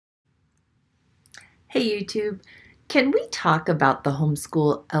Hey YouTube, can we talk about the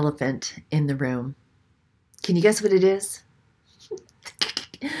homeschool elephant in the room? Can you guess what it is?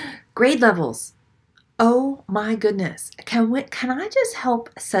 Grade levels. Oh my goodness. Can I just help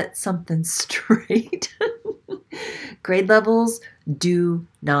set something straight? Grade levels do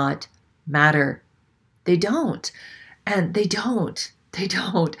not matter. They don't. And they don't. They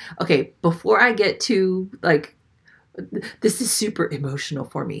don't. Okay, before I get to this is super emotional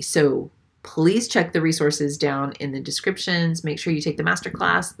for me. So please check the resources down in the descriptions. Make sure you take the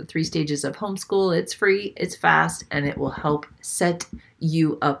Masterclass, the 3 stages of homeschool. It's free, it's fast, and it will help set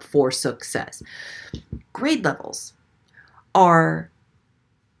you up for success. Grade levels are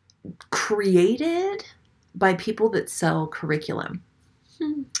created by people that sell curriculum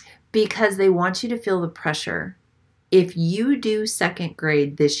because they want you to feel the pressure. If you do 2nd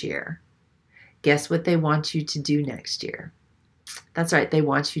grade this year, guess what they want you to do next year? That's right, they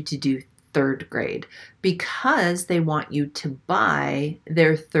want you to do 3rd grade because they want you to buy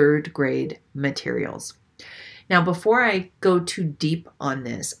their 3rd grade materials. Now, before I go too deep on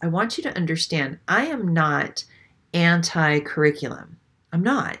this, I want you to understand I am not anti-curriculum. I'm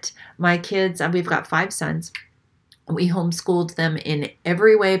not. My kids, we've got 5 sons. We homeschooled them in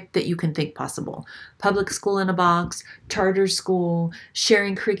every way that you can think possible. Public school in a box, charter school,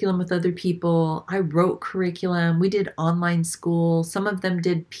 sharing curriculum with other people. I wrote curriculum. We did online school. Some of them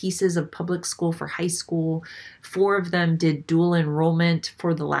did pieces of public school for high school. 4 of them did dual enrollment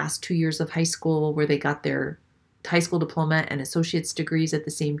for the last 2 years of high school where they got their high school diploma and associate's degrees at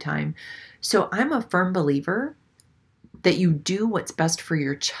the same time. So I'm a firm believer that you do what's best for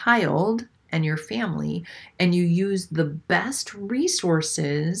your child and your family, and you use the best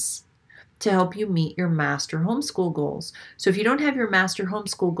resources to help you meet your master homeschool goals. So if you don't have your master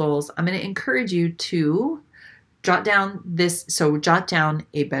homeschool goals, I'm going to encourage you to jot down this. So jot down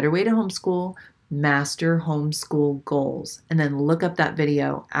A Better Way to Homeschool, Master Homeschool Goals, and then look up that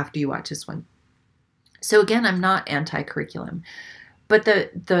video after you watch this one. So again, I'm not anti-curriculum, but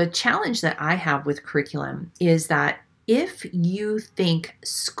the challenge that I have with curriculum is that if you think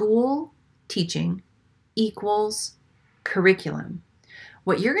school teaching equals curriculum,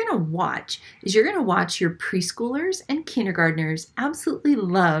 what you're going to watch is you're going to watch your preschoolers and kindergartners absolutely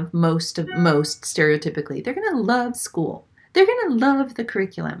love most stereotypically. They're going to love school. They're going to love the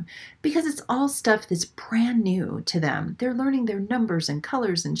curriculum because it's all stuff that's brand new to them. They're learning their numbers and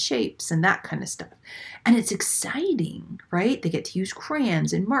colors and shapes and that kind of stuff. And it's exciting, right? They get to use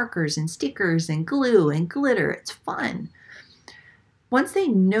crayons and markers and stickers and glue and glitter. It's fun. Once they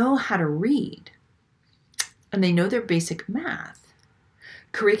know how to read and they know their basic math,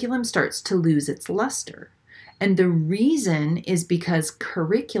 curriculum starts to lose its luster. And the reason is because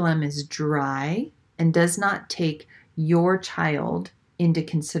curriculum is dry and does not take your child into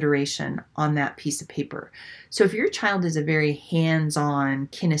consideration on that piece of paper. So if your child is a very hands-on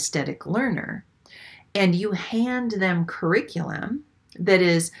kinesthetic learner and you hand them curriculum that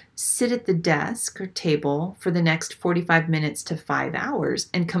is sit at the desk or table for the next 45 minutes to 5 hours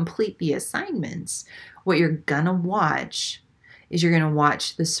and complete the assignments, what you're gonna watch is you're gonna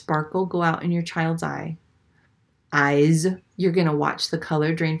watch the sparkle go out in your child's eyes. You're gonna watch the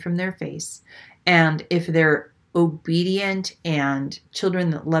color drain from their face. And if they're obedient and children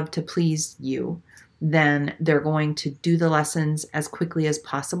that love to please you, then they're going to do the lessons as quickly as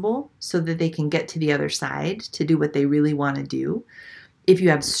possible so that they can get to the other side to do what they really want to do. If you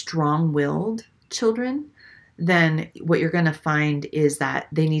have strong-willed children, then what you're going to find is that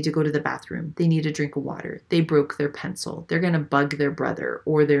they need to go to the bathroom. They need a drink of water. They broke their pencil. They're going to bug their brother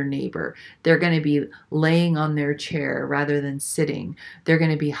or their neighbor. They're going to be laying on their chair rather than sitting. They're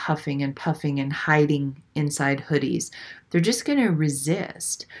going to be huffing and puffing and hiding inside hoodies. They're just going to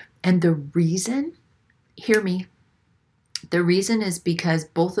resist. And the reason, hear me, the reason is because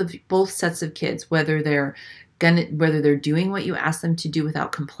both sets of kids, whether they're doing what you ask them to do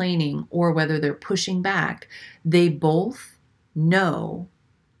without complaining or whether they're pushing back, they both know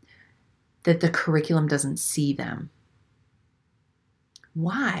that the curriculum doesn't see them.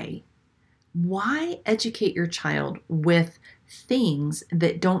 Why? Why educate your child with things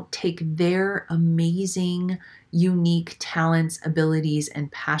that don't take their amazing, unique talents, abilities,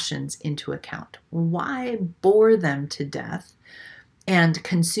 and passions into account? Why bore them to death and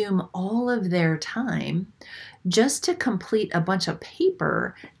consume all of their time just to complete a bunch of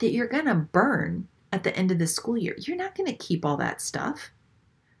paper that you're going to burn at the end of the school year? You're not going to keep all that stuff.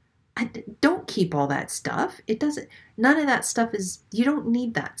 Don't keep all that stuff. None of that stuff you don't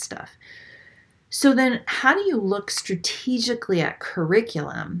need that stuff. So then how do you look strategically at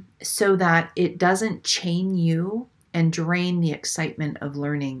curriculum so that it doesn't chain you and drain the excitement of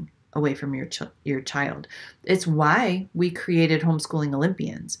learning away from your child. It's why we created Homeschooling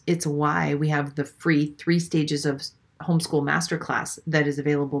Olympians. It's why we have the free 3 stages of Homeschool Masterclass that is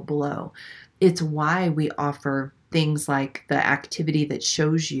available below. It's why we offer things like the activity that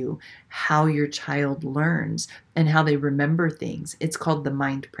shows you how your child learns and how they remember things. It's called the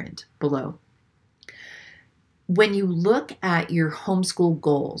Mind Print below. When you look at your homeschool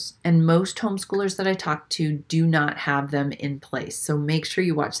goals, and most homeschoolers that I talk to do not have them in place, so make sure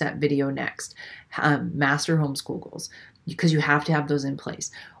you watch that video next, Master Homeschool Goals, because you have to have those in place.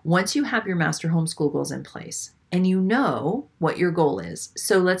 Once you have your Master Homeschool Goals in place, and you know what your goal is,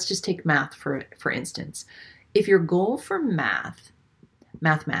 so let's just take math for instance. If your goal for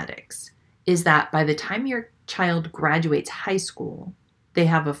mathematics, is that by the time your child graduates high school, they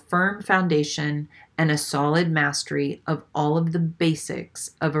have a firm foundation and a solid mastery of all of the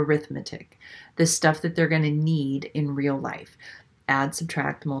basics of arithmetic, the stuff that they're going to need in real life. Add,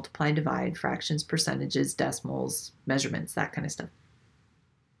 subtract, multiply, divide, fractions, percentages, decimals, measurements, that kind of stuff.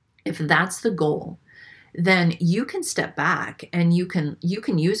 If that's the goal, then you can step back and you can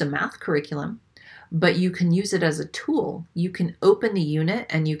use a math curriculum, but you can use it as a tool. You can open the unit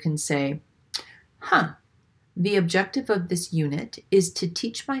and you can say, the objective of this unit is to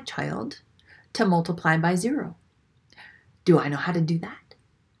teach my child to multiply by 0. Do I know how to do that?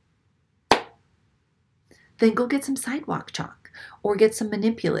 Then go get some sidewalk chalk, or get some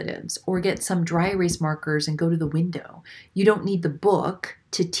manipulatives, or get some dry erase markers and go to the window. You don't need the book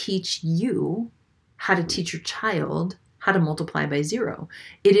to teach you how to teach your child how to multiply by 0.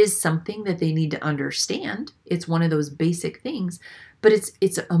 It is something that they need to understand. It's one of those basic things, but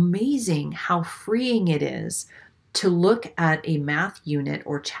it's amazing how freeing it is to look at a math unit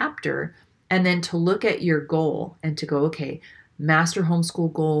or chapter and then to look at your goal and to go, okay, Master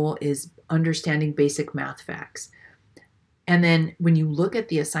Homeschool goal is understanding basic math facts. And then when you look at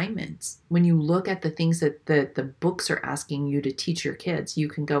the assignments, when you look at the things that the books are asking you to teach your kids, you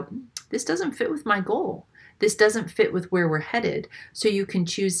can go, this doesn't fit with my goal. This doesn't fit with where we're headed. So you can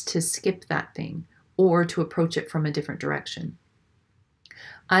choose to skip that thing or to approach it from a different direction.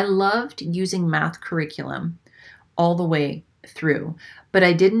 I loved using math curriculum all the way through, but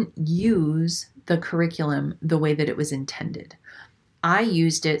I didn't use the curriculum the way that it was intended. I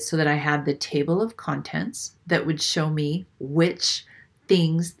used it so that I had the table of contents that would show me which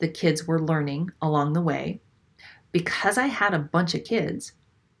things the kids were learning along the way. Because I had a bunch of kids,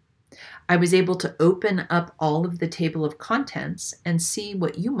 I was able to open up all of the table of contents and see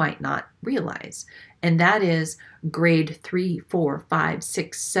what you might not realize. And that is grade 3, 4, 5,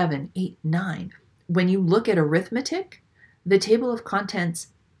 6, 7, 8, 9. When you look at arithmetic, the table of contents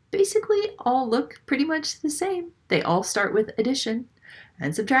basically all look pretty much the same. They all start with addition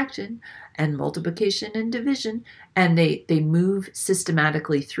and subtraction and multiplication and division, and they move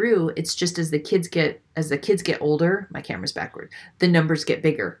systematically through. It's just as the kids get older, my camera's backward, the numbers get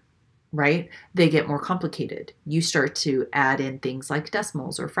bigger, right? They get more complicated. You start to add in things like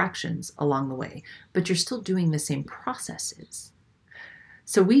decimals or fractions along the way, but you're still doing the same processes.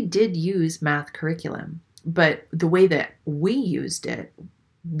 So we did use math curriculum, but the way that we used it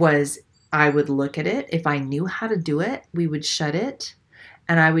was I would look at it. If I knew how to do it, we would shut it,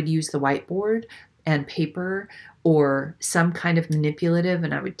 and I would use the whiteboard and paper or some kind of manipulative,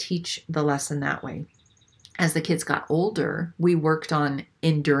 and I would teach the lesson that way. As the kids got older, we worked on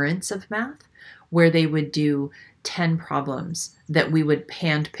endurance of math, where they would do 10 problems that we would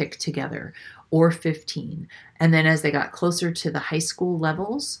hand-pick together, or 15. And then as they got closer to the high school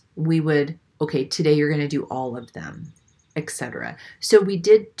levels, we would, okay, today you're going to do all of them, etc. So we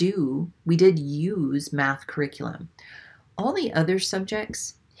did use math curriculum. All the other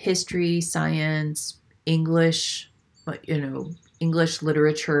subjects, history, science, English, English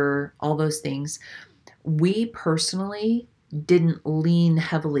literature, all those things, we personally didn't lean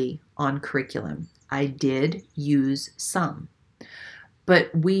heavily on curriculum. I did use some,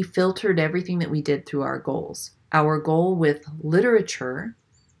 but we filtered everything that we did through our goals. Our goal with literature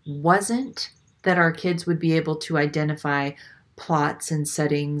wasn't that our kids would be able to identify plots and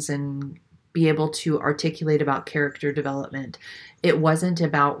settings and be able to articulate about character development. It wasn't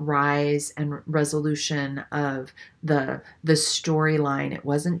about rise and resolution of the storyline. It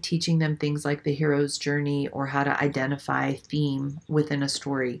wasn't teaching them things like the hero's journey or how to identify theme within a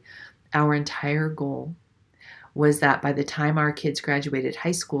story. Our entire goal was that by the time our kids graduated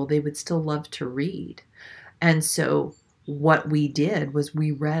high school, they would still love to read. And so what we did was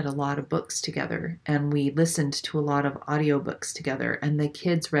we read a lot of books together, and we listened to a lot of audiobooks together, and the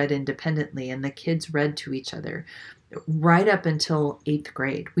kids read independently, and the kids read to each other. Right up until 8th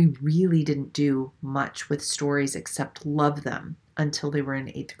grade, we really didn't do much with stories except love them until they were in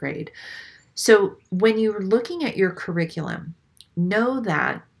 8th grade. So when you're looking at your curriculum, know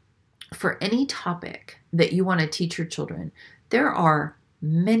that for any topic that you want to teach your children, there are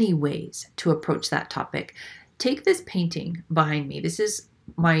many ways to approach that topic. Take this painting behind me. This is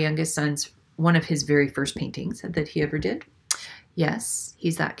my youngest son's, one of his very first paintings that he ever did. Yes,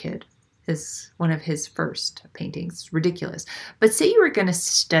 he's that kid. Is one of his first paintings. Ridiculous. But say you were going to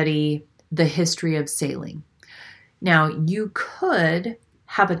study the history of sailing. Now, you could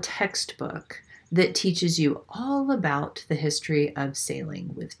have a textbook that teaches you all about the history of sailing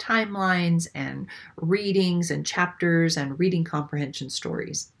with timelines and readings and chapters and reading comprehension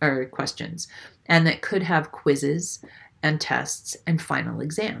stories or questions, and that could have quizzes and tests and final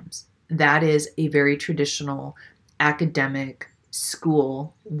exams. That is a very traditional academic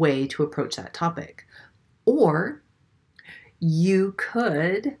school way to approach that topic. Or you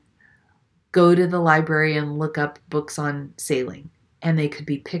could go to the library and look up books on sailing. And they could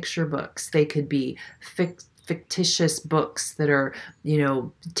be picture books. They could be fictitious books that are,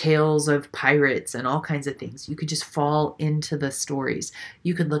 tales of pirates and all kinds of things. You could just fall into the stories.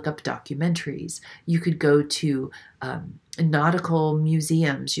 You could look up documentaries. You could go to nautical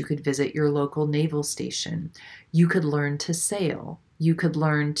museums. You could visit your local naval station. You could learn to sail. You could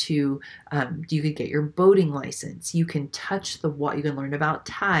learn to, you could get your boating license. You can touch the water. You can learn about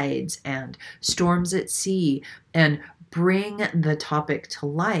tides and storms at sea and bring the topic to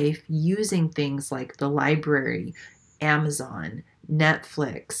life using things like the library, Amazon,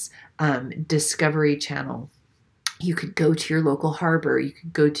 Netflix, Discovery Channel. You could go to your local harbor. You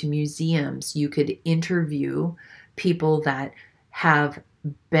could go to museums. You could interview people that have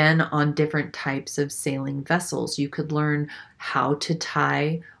been on different types of sailing vessels. You could learn how to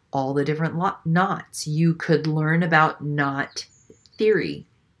tie all the different knots. You could learn about knot theory.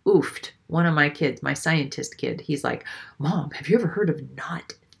 Oofed. One of my kids, my scientist kid, he's like, Mom, have you ever heard of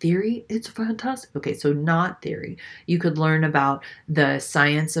knot theory? It's fantastic. Okay, so knot theory. You could learn about the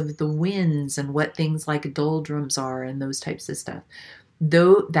science of the winds and what things like doldrums are and those types of stuff.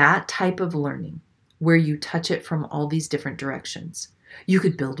 Though that type of learning where you touch it from all these different directions. You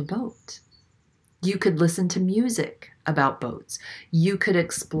could build a boat. You could listen to music about boats. You could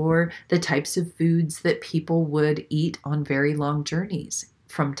explore the types of foods that people would eat on very long journeys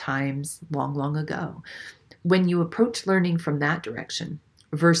from times long, long ago. When you approach learning from that direction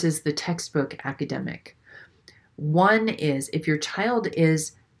versus the textbook academic, one is if your child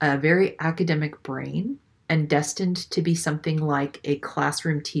is a very academic brain and destined to be something like a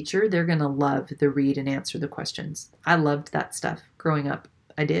classroom teacher, they're going to love the read and answer the questions. I loved that stuff growing up.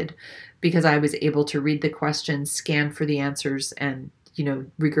 I did, because I was able to read the questions, scan for the answers, and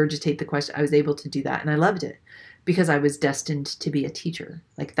regurgitate the question. I was able to do that, and I loved it because I was destined to be a teacher.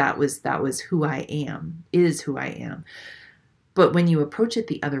 Like that was who I am, is who I am. But when you approach it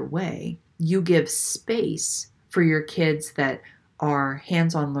the other way, you give space for your kids that are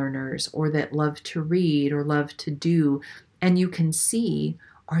hands-on learners or that love to read or love to do, and you can see,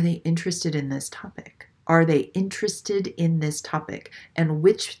 are they interested in this topic? Are they interested in this topic? And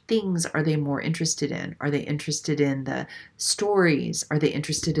which things are they more interested in? Are they interested in the stories? Are they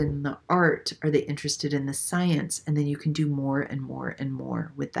interested in the art? Are they interested in the science? And then you can do more and more and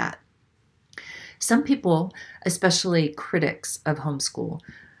more with that. Some people, especially critics of homeschool,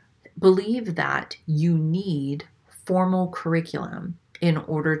 believe that you need formal curriculum in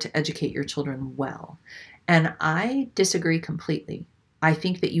order to educate your children well. And I disagree completely. I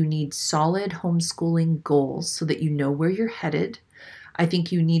think that you need solid homeschooling goals so that you know where you're headed. I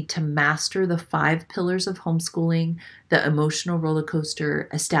think you need to master the 5 pillars of homeschooling, the emotional roller coaster,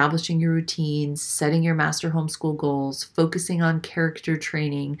 establishing your routines, setting your master homeschool goals, focusing on character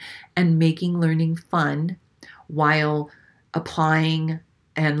training, and making learning fun while applying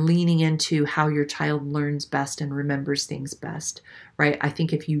and leaning into how your child learns best and remembers things best, right? I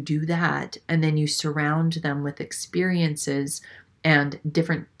think if you do that and then you surround them with experiences and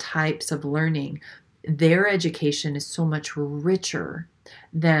different types of learning, their education is so much richer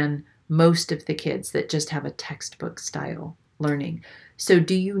than most of the kids that just have a textbook style learning. So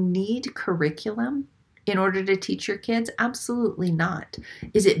do you need curriculum in order to teach your kids? Absolutely not.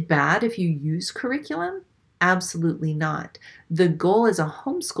 Is it bad if you use curriculum? Absolutely not. The goal as a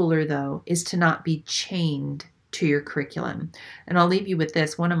homeschooler, though, is to not be chained to your curriculum. And I'll leave you with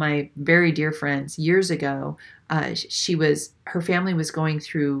this. One of my very dear friends years ago, her family was going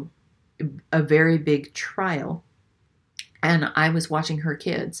through a very big trial, and I was watching her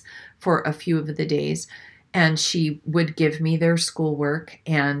kids for a few of the days, and she would give me their schoolwork,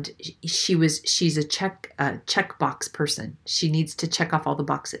 and she's a checkbox person. She needs to check off all the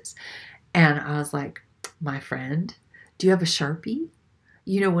boxes. And I was like, my friend, Do you have a Sharpie?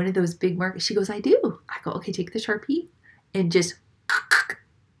 One of those big markers. She goes, I do. I go, okay, take the Sharpie and just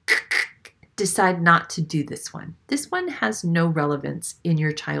decide not to do this one. This one has no relevance in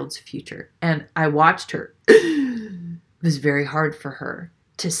your child's future. And I watched her. It was very hard for her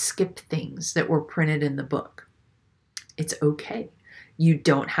to skip things that were printed in the book. It's okay. You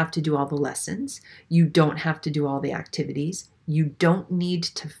don't have to do all the lessons. You don't have to do all the activities. You don't need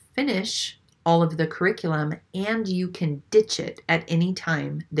to finish all of the curriculum, and you can ditch it at any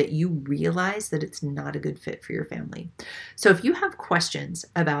time that you realize that it's not a good fit for your family. So if you have questions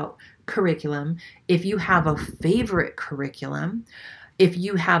about curriculum, if you have a favorite curriculum, if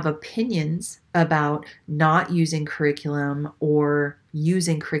you have opinions about not using curriculum or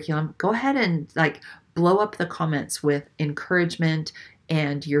using curriculum, go ahead and blow up the comments with encouragement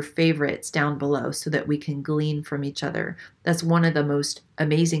and your favorites down below so that we can glean from each other. That's one of the most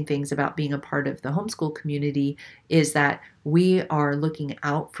amazing things about being a part of the homeschool community, is that we are looking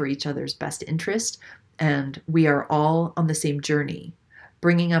out for each other's best interest, and we are all on the same journey,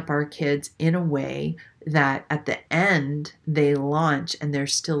 bringing up our kids in a way that at the end they launch and they're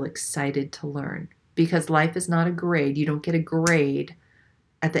still excited to learn. Because life is not a grade. You don't get a grade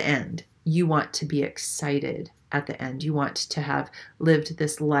at the end. You want to be excited at the end. You want to have lived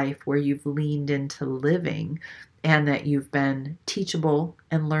this life where you've leaned into living and that you've been teachable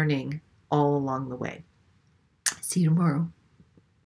and learning all along the way. See you tomorrow.